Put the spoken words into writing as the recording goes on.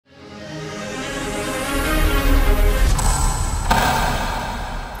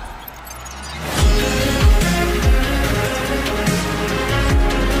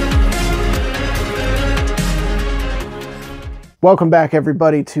Welcome back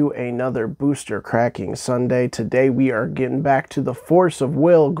everybody to another booster cracking Sunday. Today we are getting back to the Force of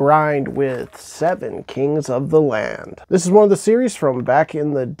Will grind with 7 Kings of the Land. This is one of the series from back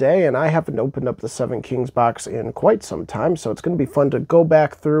in the day, and I haven't opened up the 7 Kings box in quite some time, so it's going to be fun to go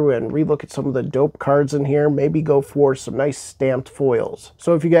back through and relook at some of the dope cards in here, maybe go for some nice stamped foils.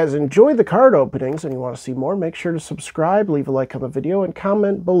 So if you guys enjoy the card openings and you want to see more, make sure to subscribe, leave a like on the video, and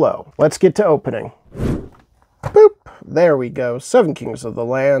comment below. Let's get to opening. Boop! There we go. 7 Kings of the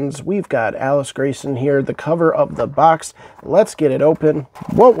Lands. We've got Alice Grayson here, the cover of the box. Let's get it open.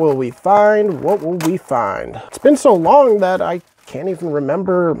 What will we find? What will we find? It's been so long that I can't even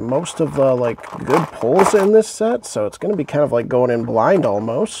remember most of the good pulls in this set, so it's going to be kind of like going in blind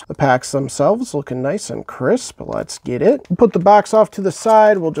almost. The packs themselves looking nice and crisp. Let's get it. We'll put the box off to the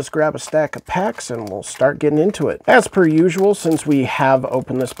side. We'll just grab a stack of packs and we'll start getting into it. As per usual, since we have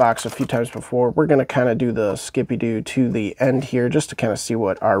opened this box a few times before, we're going to kind of do the skippy-doo to the end here just to kind of see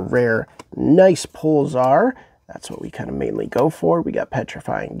what our rare nice pulls are. That's what we kind of mainly go for. We got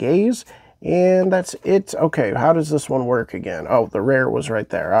Petrifying Gaze. And that's it. Okay, how does this one work again? Oh, the rare was right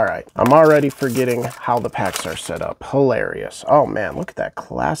there. All right. I'm already forgetting how the packs are set up. Hilarious. Oh, man, look at that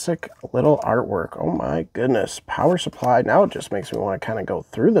classic little artwork. Oh, my goodness. Power Supply. Now it just makes me want to kind of go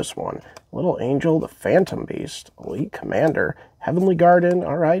through this one. Little Angel, the Phantom Beast, Elite Commander, Heavenly Garden.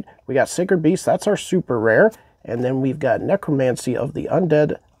 All right. We got Sacred Beast. That's our super rare. And then we've got Necromancy of the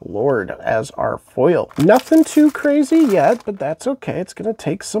Undead Lord as our foil. Nothing too crazy yet, but that's okay. It's going to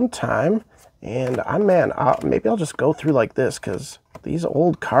take some time. And maybe I'll just go through like this because these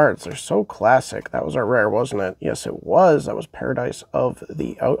old cards are so classic. That was our rare, wasn't it? Yes, it was. That was Paradise on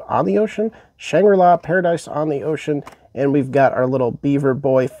the Ocean, Shangri-La, Paradise on the Ocean, and we've got our little Beaver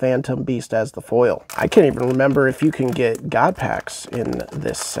Boy Phantom Beast as the foil. I can't even remember if you can get God packs in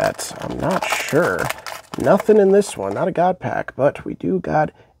this set. I'm not sure. Nothing in this one, not a God pack, but we do got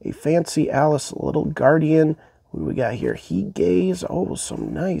a fancy Alice Little Guardian. What do we got here? Heat Gaze. Oh,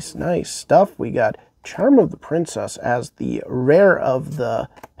 some nice stuff. We got Charm of the Princess as the rare of the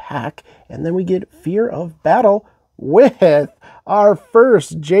pack. And then we get Fear of Battle with our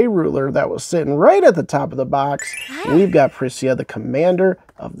first J-Ruler that was sitting right at the top of the box. We've got Priscia, the Commander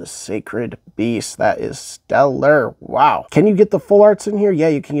of the Sacred Beast. That is stellar. Wow. Can you get the full arts in here? Yeah,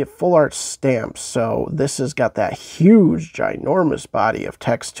 you can get full art stamps. So this has got that huge, ginormous body of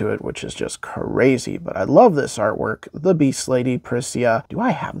text to it, which is just crazy. But I love this artwork. The Beast Lady, Priscia. Do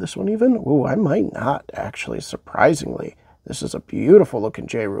I have this one even? Ooh, I might not, actually, surprisingly. This is a beautiful looking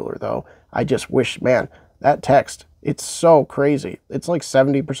J-Ruler, though. I just wish, man, that text, it's so crazy. It's like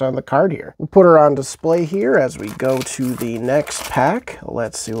 70% of the card here. We'll put her on display here as we go to the next pack.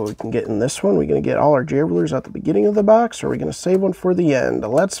 Let's see what we can get in this one. We're going to get all our J-Rulers at the beginning of the box, or are we going to save one for the end?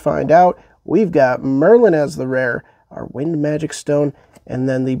 Let's find out. We've got Merlin as the rare, our Wind Magic Stone, and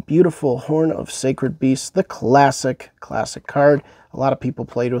then the beautiful Horn of Sacred Beasts, the classic card. A lot of people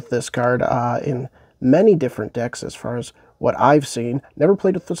played with this card in many different decks as far as what I've seen. Never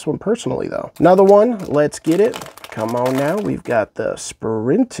played with this one personally, though. Another one, let's get it. Come on now, we've got the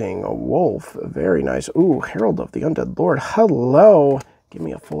Sprinting Wolf. Very nice. Ooh, Herald of the Undead Lord. Hello. Give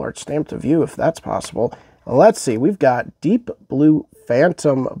me a full art stamp to view if that's possible. Let's see, we've got Deep Blue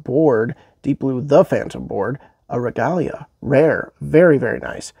Phantom Board, Deep Blue the Phantom Board, a Regalia. Rare. Very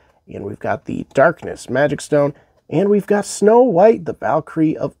nice. And we've got the Darkness Magic Stone, and we've got Snow White, the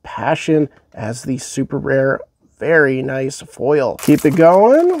Valkyrie of Passion, as the super rare. Very nice foil. Keep it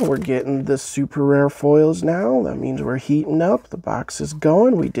going. We're getting the super rare foils now. That means we're heating up. The box is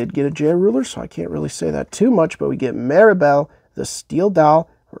going. We did get a J-Ruler, so I can't really say that too much, but we get Maribel, the Steel Doll.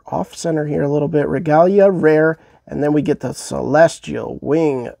 We're off center here a little bit. Regalia, rare. And then we get the Celestial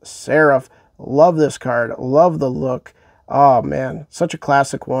Wing Seraph. Love this card. Love the look. Oh, man. Such a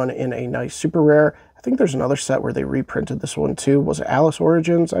classic one in a nice super rare. I think there's another set where they reprinted this one too. Was it Alice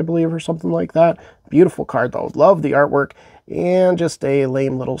Origins, I believe, or something like that? Beautiful card, though. Love the artwork. And just a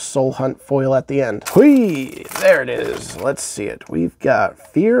lame little Soul Hunt foil at the end. Whee! There it is. Let's see it. We've got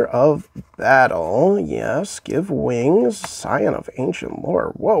Fear of Battle. Yes. Give Wings. Scion of Ancient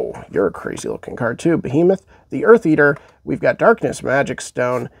Lore. Whoa, you're a crazy looking card too. Behemoth, the Earth Eater. We've got Darkness Magic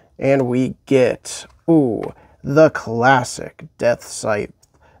Stone. And we get, ooh, the classic Death Scythe.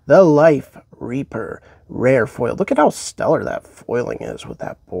 The Life Reaper, rare foil. Look at how stellar that foiling is with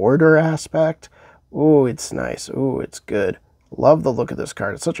that border aspect. Ooh, it's nice. Ooh, it's good. Love the look of this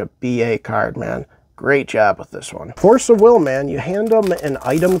card. It's such a BA card, man. Great job with this one. Force of Will, man. You hand them an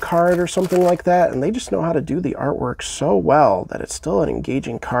item card or something like that, and they just know how to do the artwork so well that it's still an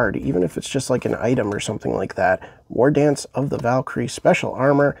engaging card, even if it's just like an item or something like that. War Dance of the Valkyrie, special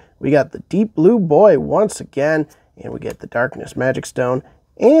armor. We got the Deep Blue Boy once again, and we get the Darkness Magic Stone,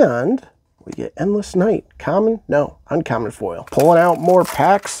 and we get Endless Night. Common? No, uncommon foil. Pulling out more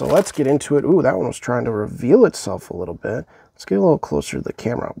packs, so let's get into it. Ooh, that one was trying to reveal itself a little bit. Let's get a little closer to the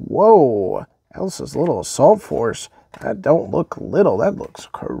camera. Whoa, Alice's little Assault Force. That don't look little, that looks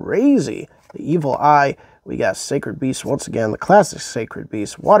crazy. The Evil Eye, we got Sacred Beast once again, the classic Sacred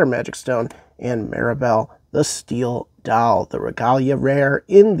Beast, Water Magic Stone, and Maribel, the Steel Doll. The Regalia Rare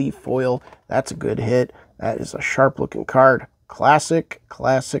in the foil. That's a good hit. That is a sharp looking card. Classic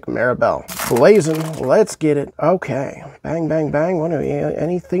Maribel. Blazing, let's get it. Okay, bang, bang, bang.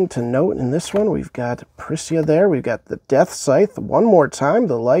 Anything to note in this one? We've got Prisia there. We've got the Death Scythe one more time,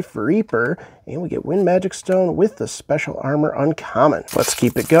 the Life Reaper, and we get Wind Magic Stone with the Special Armor uncommon. Let's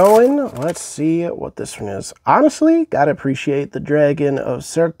keep it going. Let's see what this one is. Honestly, gotta appreciate the Dragon of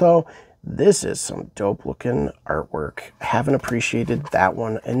Certo. This is some dope looking artwork. Haven't appreciated that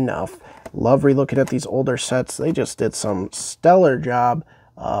one enough. Love relooking at these older sets. They just did some stellar job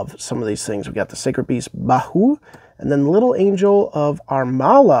of some of these things. We got the Sacred Beast Bahu, and then Little Angel of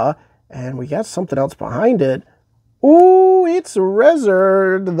Armala, and we got something else behind it. Ooh, it's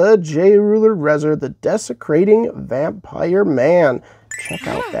Rezard, the J-Ruler Rezard, the Desecrating Vampire Man. Check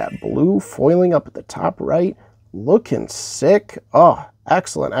out that blue foiling up at the top right. Looking sick. Oh,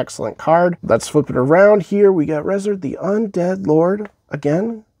 excellent card. Let's flip it around here. We got Rezard, the Undead Lord.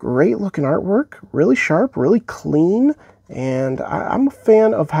 Again, great looking artwork. Really sharp, really clean. And I'm a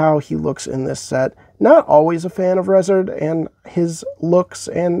fan of how he looks in this set. Not always a fan of Rezard and his looks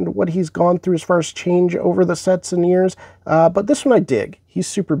and what he's gone through as far as change over the sets and years. But this one I dig. He's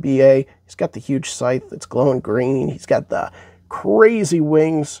super BA. He's got the huge scythe. It's glowing green. He's got the crazy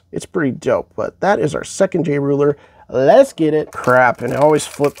wings. It's pretty dope. But that is our second J-Ruler. Let's get it. Crap, and it always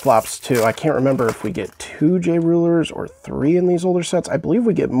flip-flops too. I can't remember if we get 2 J-Rulers or 3 in these older sets. I believe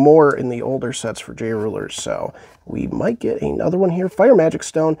we get more in the older sets for J-Rulers, so we might get another one here. Fire Magic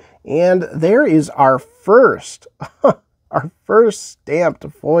Stone, and there is our first, our first stamped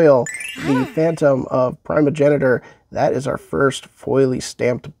foil, the Phantom of Primogenitor. That is our first foily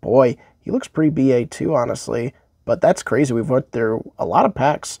stamped boy. He looks pretty BA too, honestly. But that's crazy. We've went through a lot of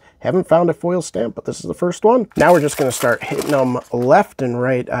packs. Haven't found a foil stamp, but this is the first one. Now we're just going to start hitting them left and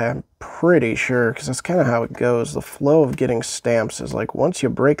right, I'm pretty sure, because that's kind of how it goes. The flow of getting stamps is like once you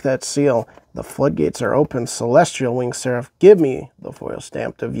break that seal, the floodgates are open. Celestial Wing Seraph, give me the foil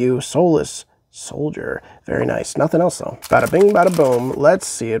stamp to view. Soulless Soldier, very nice. Nothing else though. Bada bing, bada boom. Let's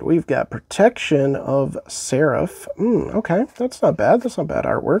see it. We've got Protection of Seraph. Okay, that's not bad. That's not bad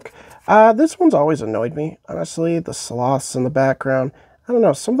artwork. This one's always annoyed me, honestly. The sloths in the background. I don't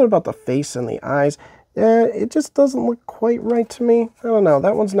know, something about the face and the eyes. It just doesn't look quite right to me. I don't know,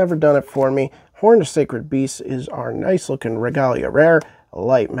 that one's never done it for me. Horn of Sacred Beast is our nice looking Regalia Rare.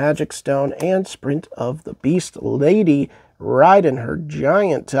 Light Magic Stone, and Sprint of the Beast Lady riding her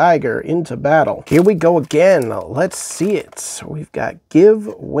giant tiger into battle. Here we go again. Let's see it. We've got Give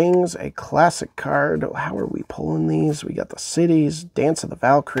Wings, a classic card. How are we pulling these? We got the Cities, Dance of the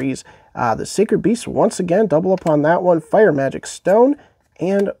Valkyries, the Sacred Beast once again, double up on that one. Fire Magic Stone,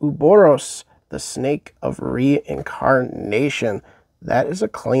 and Uboros, the Snake of Reincarnation. That is a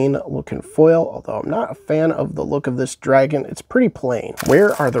clean looking foil, although I'm not a fan of the look of this dragon. It's pretty plain.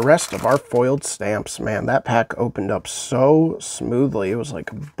 Where are the rest of our foiled stamps? Man, that pack opened up so smoothly. It was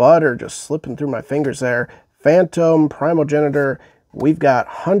like butter just slipping through my fingers there. Phantom, Primogenitor. We've got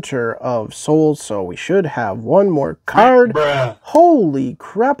Hunter of Souls, so we should have one more card. Bruh. Holy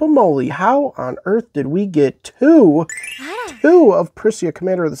crap-a-moly. How on earth did we get two of Prisia,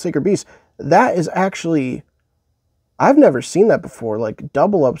 Commander of the Sacred Beast? That is actually... I've never seen that before, like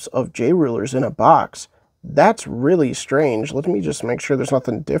double-ups of J-Rulers in a box. That's really strange. Let me just make sure there's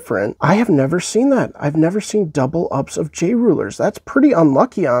nothing different. I have never seen that. I've never seen double-ups of J-Rulers. That's pretty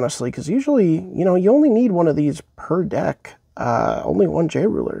unlucky, honestly, because usually, you know, you only need one of these per deck. Only one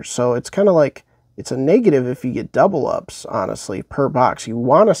J-Ruler. So it's kind of like, it's a negative if you get double-ups, honestly, per box. You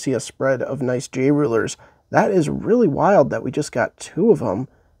want to see a spread of nice J-Rulers. That is really wild that we just got two of them.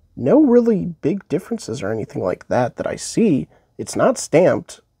 No really big differences or anything like that that I see. It's not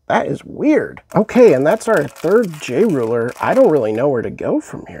stamped. That is weird. Okay, and that's our third J-Ruler. I don't really know where to go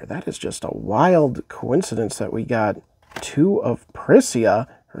from here. That is just a wild coincidence that we got two of Prisia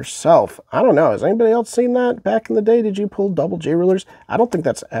herself. I don't know. Has anybody else seen that back in the day? Did you pull double J-Rulers? I don't think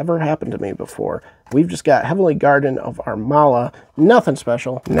that's ever happened to me before. We've just got Heavenly Garden of Armala. Nothing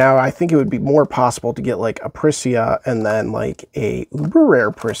special. Now, I think it would be more possible to get like a Prisia and then like a uber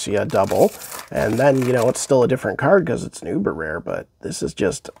rare Prisia double. And then, you know, it's still a different card because it's an uber rare, but this is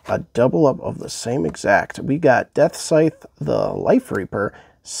just a double up of the same exact. We got Death Scythe, the Life Reaper,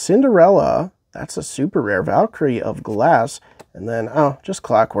 Cinderella, That's a super rare. Valkyrie of Glass. And then, oh, just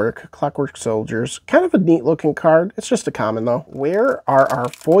Clockwork Soldiers. Kind of a neat looking card. It's just a common though. Where are our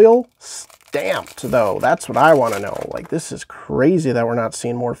foil stamped though? That's what I want to know. Like, this is crazy that we're not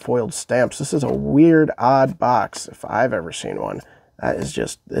seeing more foiled stamps. This is a weird, odd box if I've ever seen one. This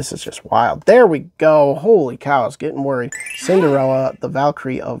is just wild. There we go. Holy cow, I was getting worried. Cinderella, the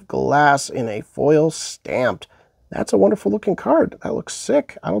Valkyrie of Glass in a foil stamped. That's a wonderful looking card. That looks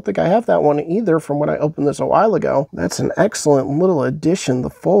sick. I don't think I have that one either from when I opened this a while ago. That's an excellent little addition. The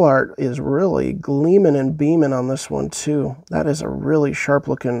full art is really gleaming and beaming on this one too. That is a really sharp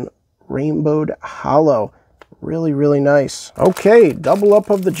looking rainbowed hollow. Really, really nice. Okay, double up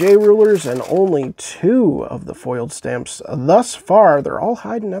of the J Rulers and only 2 of the foiled stamps thus far. They're all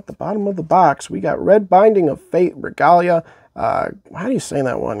hiding at the bottom of the box. We got Red Binding of Fate, Regalia. How do you say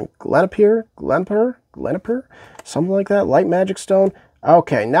that one? Glenapier? Something like that. Light Magic Stone.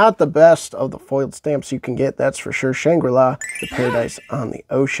 Okay, not the best of the foiled stamps you can get, that's for sure. Shangri-La, the Paradise on the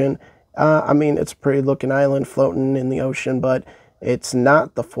Ocean. I mean, it's a pretty looking island floating in the ocean, but it's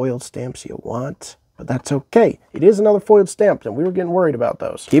not the foiled stamps you want. But that's okay. It is another foiled stamp, and we were getting worried about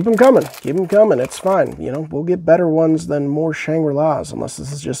those. Keep them coming. Keep them coming. It's fine. You know, we'll get better ones than more Shangri-Las, unless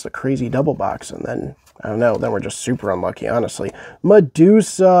this is just a crazy double box, and then, I don't know, then we're just super unlucky, honestly.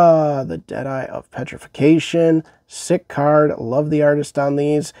 Medusa, the Deadeye of Petrification. Sick card. Love the artist on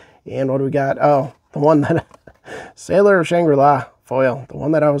these. And what do we got? Oh, the one that... Sailor of Shangri-La foil. The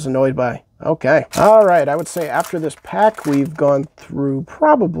one that I was annoyed by. Okay. All right. I would say after this pack, we've gone through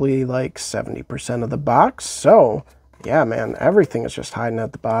probably like 70% of the box. So, yeah, man, everything is just hiding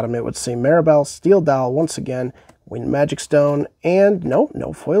at the bottom. It would seem Maribel, Steel Doll, once again, Wind Magic Stone, and no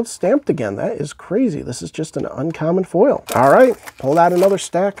foil stamped again. That is crazy. This is just an uncommon foil. All right, pulled out another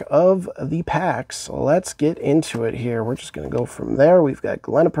stack of the packs. Let's get into it here. We're just going to go from there. We've got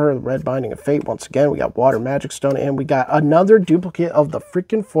Glenapier, the Red Binding of Fate once again. We got Water Magic Stone, and we got another duplicate of the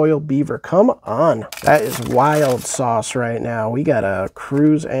freaking foil beaver. Come on. That is wild sauce right now. We got a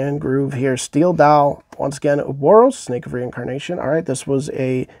cruise and groove here. Steel Doll, once again, Ouroboros, Snake of Reincarnation. All right, this was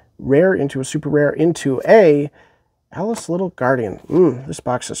a rare into a super rare into a Alice Little Guardian. This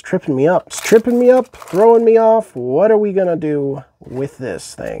box is tripping me up. It's tripping me up, throwing me off. What are we gonna do with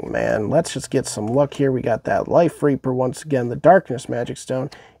this thing, man? Let's just get some luck here. We got that Life Reaper once again, the Darkness Magic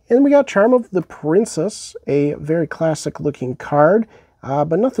Stone, and we got Charm of the Princess, a very classic looking card,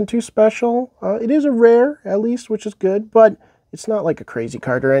 but nothing too special. It is a rare, at least, which is good, but it's not like a crazy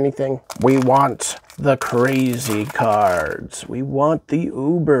card or anything. We want the crazy cards. We want the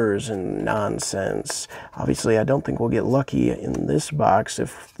Ubers and nonsense. Obviously, I don't think we'll get lucky in this box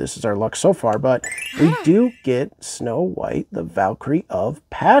if this is our luck so far, but we do get Snow White, the Valkyrie of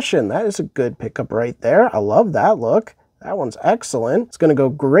Passion. That is a good pickup right there. I love that look. That one's excellent. It's going to go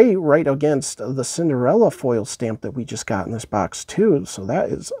great right against the Cinderella foil stamp that we just got in this box too. So that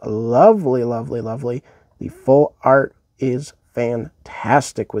is lovely, lovely, lovely. The full art is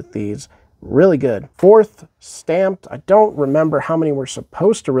fantastic with these. Really good. 4th stamped. I don't remember how many we're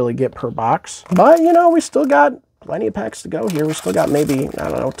supposed to really get per box, but you know, we still got plenty of packs to go here. We still got maybe, I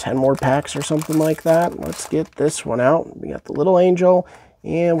don't know, 10 more packs or something like that. Let's get this one out. We got the Little Angel,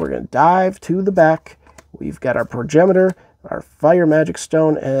 and we're going to dive to the back. We've got our Progenitor, our Fire Magic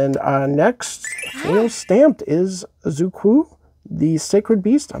Stone, and our next foil stamped is Zuku, the Sacred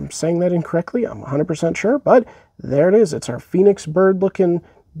Beast. I'm saying that incorrectly. I'm 100% sure, but there it is. It's our Phoenix bird looking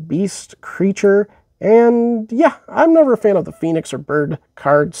beast creature. And yeah, I'm never a fan of the Phoenix or bird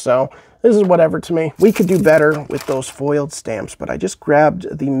cards, so this is whatever to me. We could do better with those foiled stamps, but I just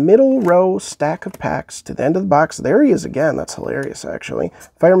grabbed the middle row stack of packs to the end of the box. There he is again. That's hilarious, actually.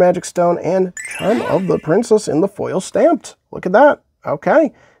 Fire Magic Stone and Charm of the Princess in the foil stamped. Look at that.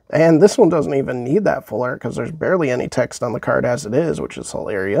 Okay. And this one doesn't even need that full art because there's barely any text on the card as it is, which is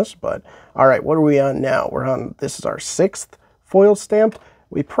hilarious. But all right, what are we on now? We're on, this is our 6th foil stamped.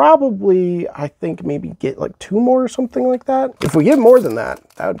 We probably, I think, maybe get like 2 more or something like that. If we get more than that,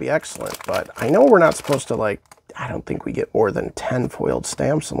 that would be excellent. But I know we're not supposed to, like, I don't think we get more than 10 foiled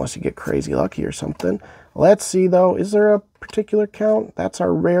stamps unless you get crazy lucky or something. Let's see, though. Is there a particular count? That's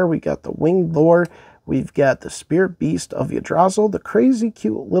our rare. We got the Winged Lord. We've got the Spirit Beast of Yggdrasil, the crazy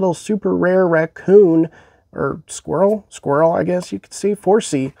cute little super rare raccoon, or squirrel, I guess you could see.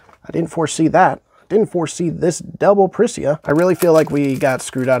 4C. I didn't foresee that. Didn't foresee this double Priscia. I really feel like we got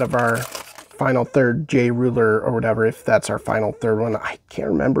screwed out of our final 3rd J Ruler or whatever, if that's our final 3rd one. I can't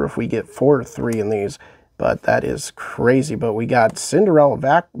remember if we get 4 or 3 in these, but that is crazy. But we got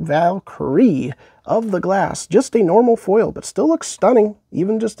Cinderella Valkyrie of the Glass. Just a normal foil, but still looks stunning.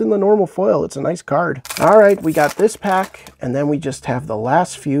 Even just in the normal foil, it's a nice card. All right, we got this pack, and then we just have the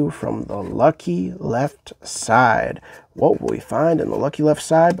last few from the lucky left side. What will we find in the lucky left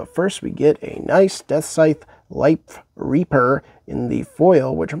side? But first, we get a nice Death Scythe Life Reaper in the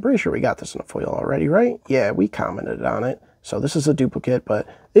foil, which I'm pretty sure we got this in a foil already, right? Yeah, we commented on it. So this is a duplicate, but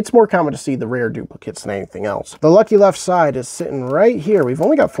it's more common to see the rare duplicates than anything else. The lucky left side is sitting right here. We've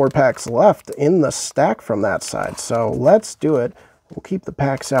only got 4 packs left in the stack from that side. So let's do it. We'll keep the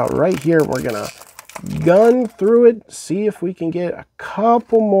packs out right here. We're going to gun through it, see if we can get a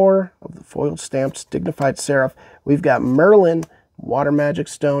couple more of the foiled stamps. Dignified Seraph. We've got Merlin, Water Magic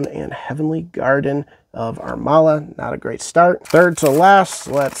Stone, and Heavenly Garden of Armala. Not a great start. Third to last,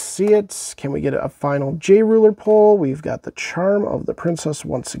 let's see it. Can we get a final J-Ruler pull? We've got the Charm of the Princess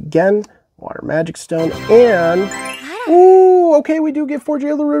once again, Water Magic Stone, and ooh, okay, we do get 4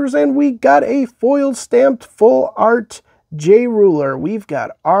 J-Rulers, and we got a foil stamped full art J-Ruler. We've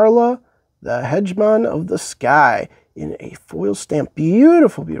got Arla, the Hegemon of the Sky, in a foil stamp.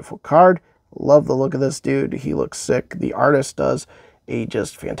 Beautiful, beautiful card. Love the look of this dude. He looks sick. The artist does a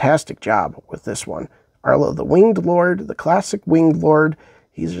just fantastic job with this one. Arlo the Winged Lord, the classic Winged Lord.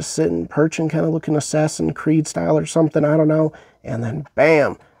 He's just sitting, perching, kind of looking Assassin's Creed style or something, I don't know. And then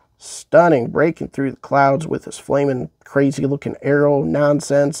bam, stunning, breaking through the clouds with his flaming, crazy looking arrow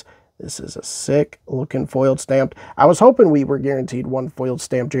nonsense. This is a sick looking foiled stamp. I was hoping we were guaranteed 1 foiled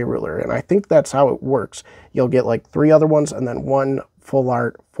stamp J-Ruler, and I think that's how it works. You'll get like 3 other ones and then 1 full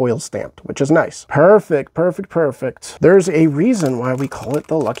art foil stamped, which is nice. Perfect, perfect, perfect. There's a reason why we call it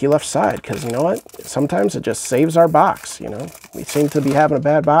the lucky left side, because you know what? Sometimes it just saves our box, you know? We seem to be having a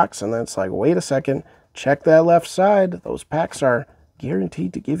bad box, and then it's like, wait a second, check that left side. Those packs are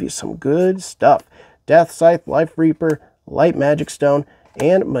guaranteed to give you some good stuff. Death Scythe, Life Reaper, Light Magic Stone,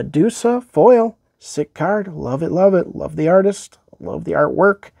 and Medusa foil. Sick card. Love it, love it. Love the artist. Love the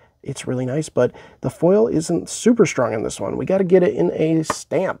artwork. It's really nice, but the foil isn't super strong in this one. We got to get it in a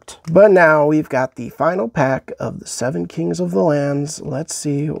stamped. But now we've got the final pack of the 7 Kings of the Lands. Let's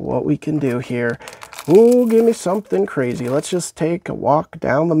see what we can do here. Ooh, give me something crazy. Let's just take a walk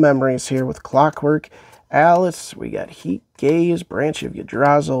down the memories here with Clockwork, Alice. We got Heat Gaze, Branch of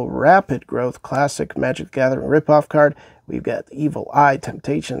Yggdrasil, Rapid Growth, Classic Magic Gathering ripoff card. We've got the Evil Eye,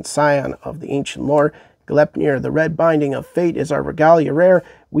 Temptation, Scion of the Ancient Lore, Glepnir, the Red Binding of Fate is our Regalia rare.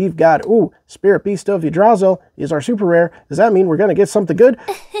 We've got, ooh, Spirit Beast of Yggdrasil is our super rare. Does that mean we're going to get something good?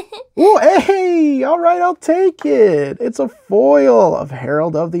 Ooh, hey, all right, I'll take it. It's a foil of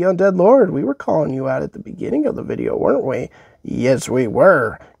Herald of the Undead Lord. We were calling you out at the beginning of the video, weren't we? Yes, we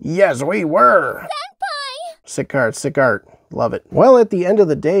were. Yes, we were. Senpai! Sick art, sick art. Love it. Well, at the end of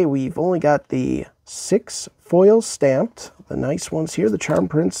the day, we've only got the 6 foils stamped. The nice ones here, the Charm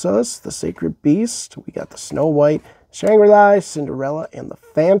Princess, the Sacred Beast. We got the Snow White, Shangri-La, Cinderella, and the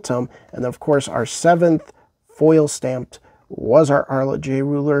Phantom. And then, of course, our 7th foil stamped was our Arla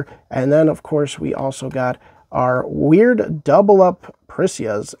J-Ruler. And then, of course, we also got our weird double-up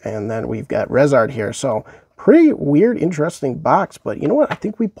Pricias. And then we've got Rezard here. So, pretty weird, interesting box. But you know what? I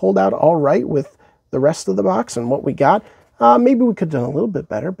think we pulled out all right with the rest of the box and what we got. Maybe we could have done a little bit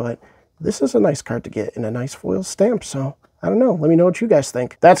better, but this is a nice card to get in a nice foil stamp. So, I don't know. Let me know what you guys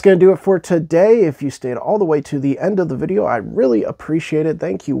think. That's going to do it for today. If you stayed all the way to the end of the video, I really appreciate it.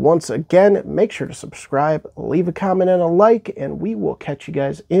 Thank you once again. Make sure to subscribe, leave a comment and a like, and we will catch you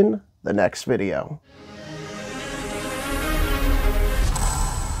guys in the next video.